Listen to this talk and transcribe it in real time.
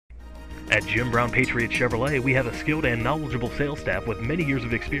At Jim Brown Patriot Chevrolet, we have a skilled and knowledgeable sales staff with many years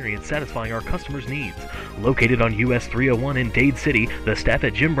of experience satisfying our customers' needs. Located on US 301 in Dade City, the staff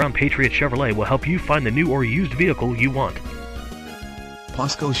at Jim Brown Patriot Chevrolet will help you find the new or used vehicle you want.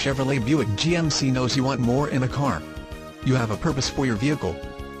 Pasco Chevrolet Buick GMC knows you want more in a car. You have a purpose for your vehicle.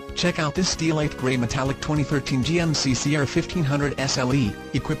 Check out this Stealighth Gray Metallic 2013 GMC Sierra 1500 SLE,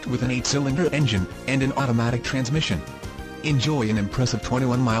 equipped with an 8-cylinder engine and an automatic transmission. Enjoy an impressive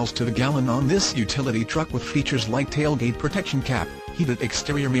 21 miles to the gallon on this utility truck with features like tailgate protection cap, heated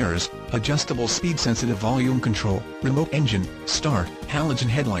exterior mirrors, adjustable speed-sensitive volume control, remote engine, start, halogen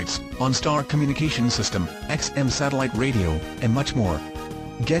headlights, OnStar communication system, XM satellite radio, and much more.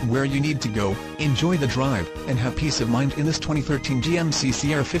 Get where you need to go, enjoy the drive, and have peace of mind in this 2013 GMC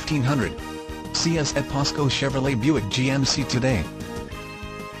Sierra 1500. See us at Pasco Chevrolet Buick GMC today.